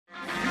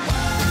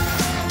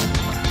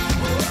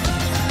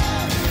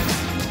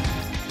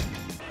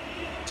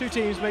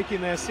teams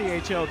making their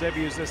CHL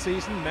debuts this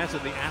season met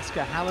at the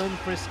Asker Hallen.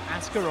 Frisk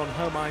Asker on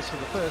home ice for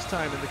the first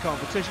time in the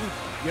competition.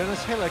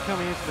 Jonas Hiller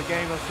coming into the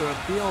game after a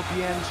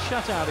Biel-Bienne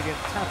shutout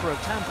against Tapper of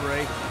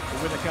Tampere,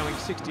 the winner coming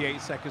 68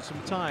 seconds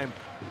from time.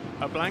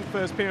 A blank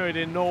first period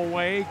in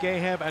Norway.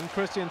 Gaheb and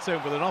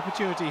Christiansen with an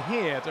opportunity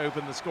here to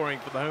open the scoring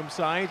for the home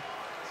side.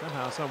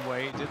 Somehow, some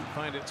way, it didn't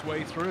find its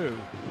way through.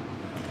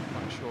 Not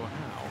quite sure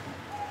how.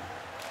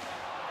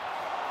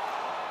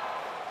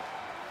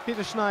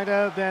 Peter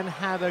Schneider then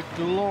had a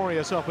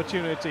glorious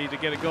opportunity to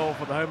get a goal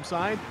for the home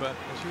side, but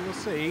as you will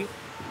see,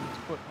 it's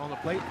put on a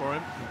plate for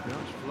him. He pretty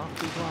much fluffed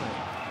his line.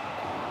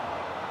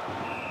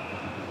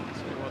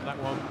 So he won that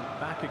one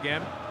back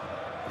again.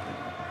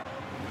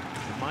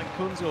 Mike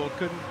Kunzel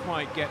couldn't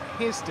quite get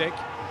his stick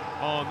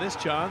on this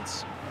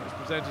chance. It was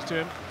presented to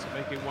him to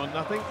make it 1-0,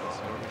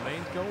 so he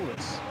remained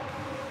goalless.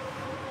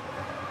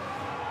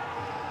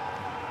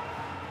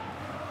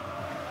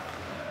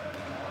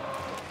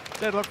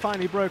 Deadlock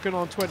finally broken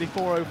on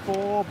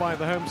 24:04 by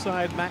the home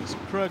side. Max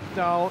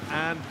Krugdahl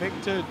and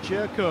Victor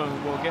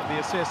Jerkung will get the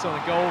assist on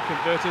a goal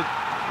converted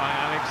by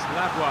Alex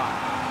Lavoie.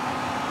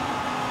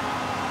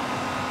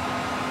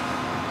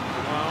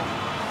 Well,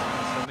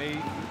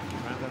 certainly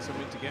that's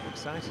something to get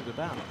excited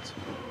about.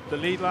 The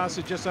lead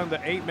lasted just under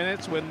 8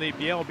 minutes when the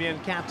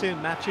Biel-Bienne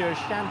captain Mathieu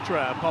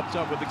Chantra popped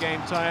up with the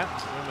game tie-up.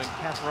 Roman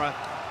Kathra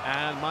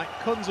and Mike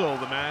Kunzel,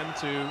 the man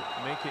to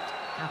make it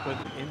happen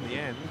in the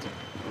end.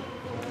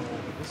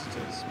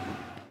 Visitors.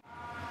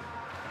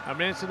 A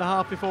minute and a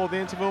half before the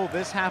interval,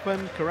 this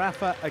happened.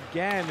 Carafa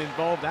again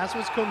involved, as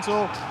was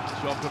Kunzel.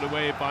 Shot put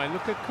away by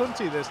Luca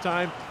Kunti this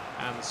time,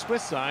 and the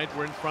Swiss side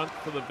were in front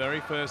for the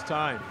very first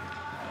time.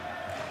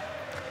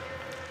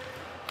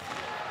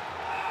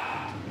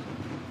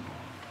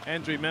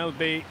 Endre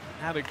Melby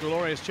had a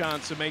glorious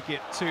chance to make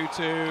it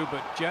 2-2,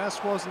 but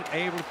just wasn't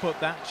able to put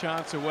that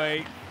chance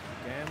away.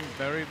 Again,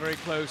 very, very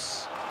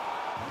close.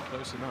 Not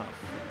close enough.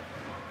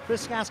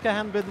 Frisk Asker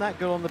hadn't been that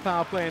good on the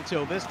power play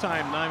until this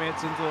time, 9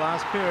 minutes into the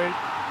last period.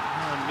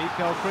 And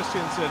Mikael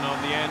Christiansen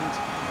on the end.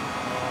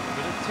 A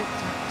bit of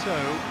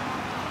tic-tac-toe,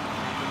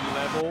 even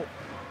level,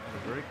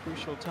 at a very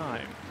crucial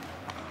time.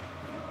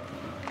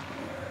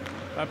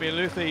 Fabian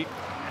Luthi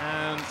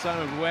and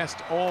Simon West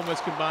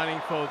almost combining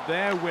for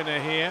their winner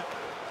here.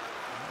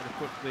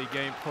 Put the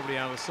game probably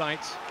out of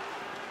sight.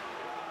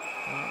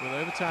 With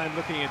overtime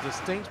looking a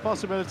distinct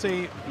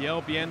possibility,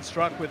 Biel-Bienne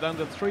struck with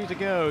under 3 to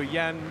go.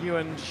 Jan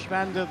Ewan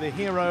Schwander, the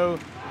hero,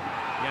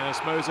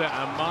 Janis Moser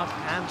and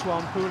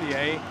Marc-Antoine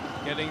Poulier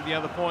getting the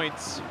other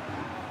points.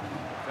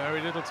 Very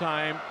little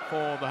time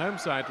for the home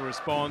side to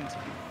respond,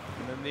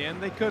 and in the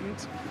end they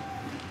couldn't.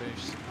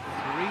 Finished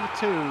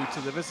 3-2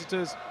 to the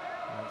visitors,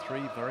 and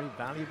 3 very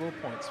valuable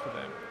points for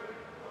them.